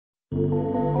Let's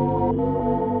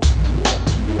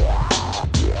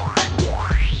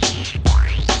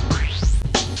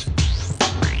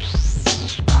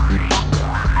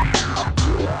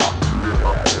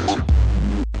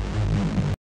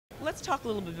talk a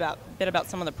little bit about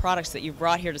some of the products that you've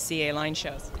brought here to CEA Line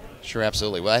Shows. Sure,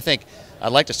 absolutely. Well, I think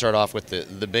I'd like to start off with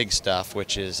the big stuff,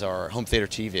 which is our home theater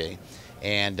TV.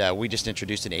 And we just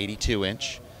introduced an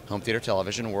 82-inch home theater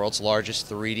television, world's largest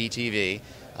 3D TV.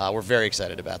 We're very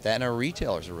excited about that, and our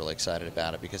retailers are really excited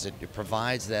about it because it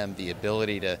provides them the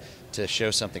ability to show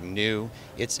something new.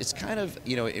 It's kind of,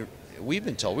 we've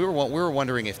been told, we were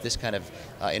wondering if this kind of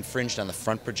infringed on the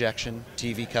front projection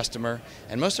TV customer,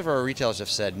 and most of our retailers have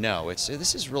said no.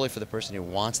 This is really for the person who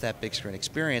wants that big screen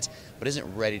experience but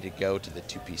isn't ready to go to the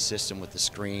two-piece system with the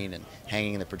screen and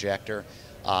hanging the projector.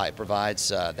 It provides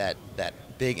that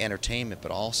big entertainment, but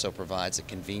also provides the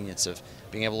convenience of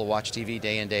being able to watch TV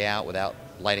day in, day out without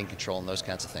lighting control and those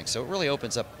kinds of things. So it really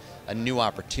opens up a new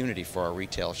opportunity for our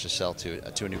retailers to sell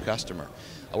to a new customer.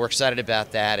 We're excited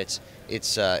about that. It's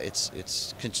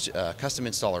custom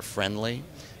installer friendly.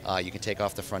 You can take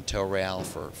off the front tow rail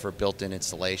for built-in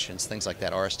installations, things like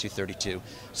that, RS-232.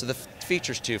 So the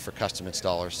features too for custom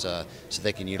installers so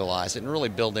they can utilize it and really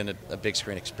build in a big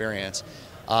screen experience.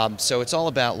 So it's all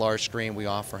about large screen. We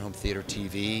offer home theater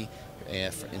TV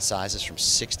in sizes from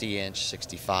 60-inch,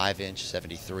 65-inch,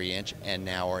 73-inch, and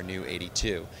now our new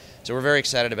 82. So we're very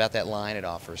excited about that line. It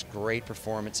offers great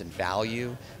performance and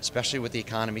value, especially with the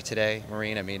economy today,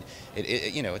 Maureen. I mean,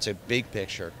 it's a big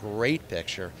picture, great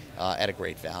picture at a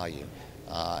great value.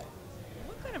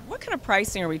 What kind of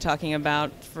pricing are we talking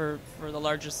about for the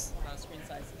largest screen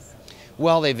sizes?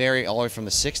 Well, they vary all the way from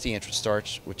the 60-inch,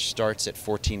 which starts at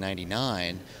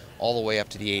 $14.99, all the way up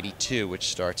to the 82, which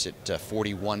starts at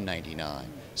 $41.99.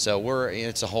 So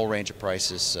it's a whole range of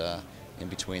prices in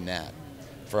between that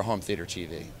for a home theater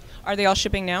TV. Are they all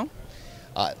shipping now?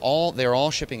 They're all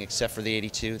shipping except for the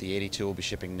 82. The 82 will be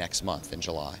shipping next month in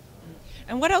July.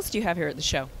 And what else do you have here at the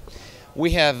show?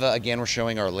 We have, again, we're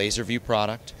showing our LaserView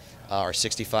product, our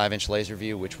 65-inch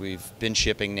LaserView, which we've been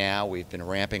shipping now. We've been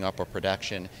ramping up our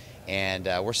production, and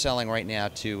we're selling right now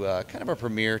to kind of a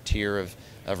premier tier of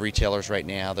retailers right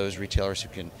now, those retailers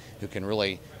who can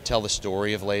really tell the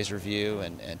story of LaserView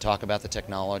and talk about the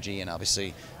technology and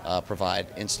obviously provide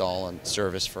install and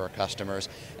service for our customers.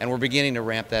 And we're beginning to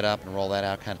ramp that up and roll that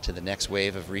out kind of to the next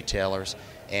wave of retailers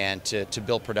and to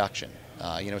build production.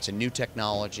 It's a new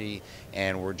technology,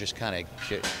 and we're just kind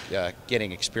of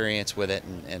getting experience with it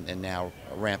and now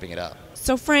ramping it up.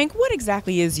 So Frank, what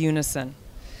exactly is Unisen?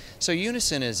 So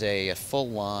Unisen is a full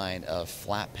line of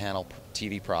flat panel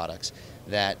TV products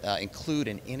that include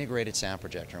an integrated sound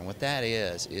projector, and what that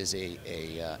is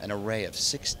an array of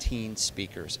 16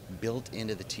 speakers built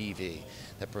into the TV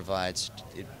that provides,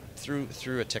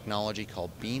 through a technology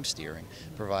called beam steering,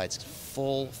 provides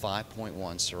full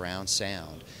 5.1 surround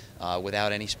sound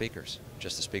without any speakers,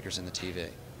 just the speakers in the TV.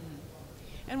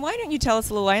 And why don't you tell us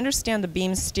a little? I understand the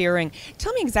beam steering.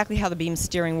 Tell me exactly how the beam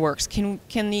steering works. Can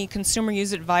the consumer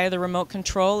use it via the remote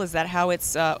control? Is that how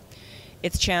it's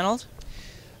channeled?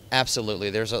 Absolutely.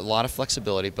 There's a lot of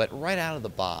flexibility, but right out of the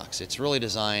box, it's really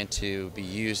designed to be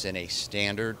used in a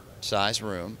standard size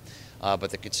room.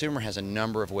 But the consumer has a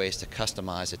number of ways to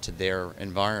customize it to their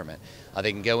environment.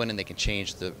 They can go in and they can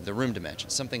change the room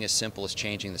dimensions. Something as simple as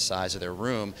changing the size of their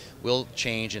room will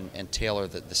change and tailor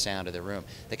the sound of their room.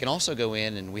 They can also go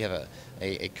in, and we have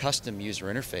a custom user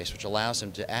interface which allows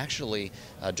them to actually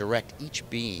direct each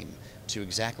beam to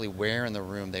exactly where in the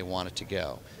room they want it to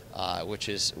go, which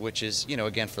is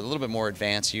again, for a little bit more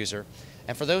advanced user.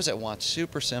 And for those that want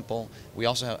super simple, we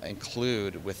also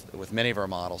include with many of our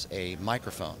models a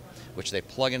microphone, which they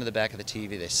plug into the back of the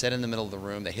TV, they set in the middle of the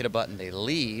room, they hit a button, they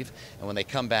leave, and when they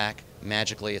come back,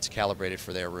 magically it's calibrated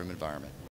for their room environment.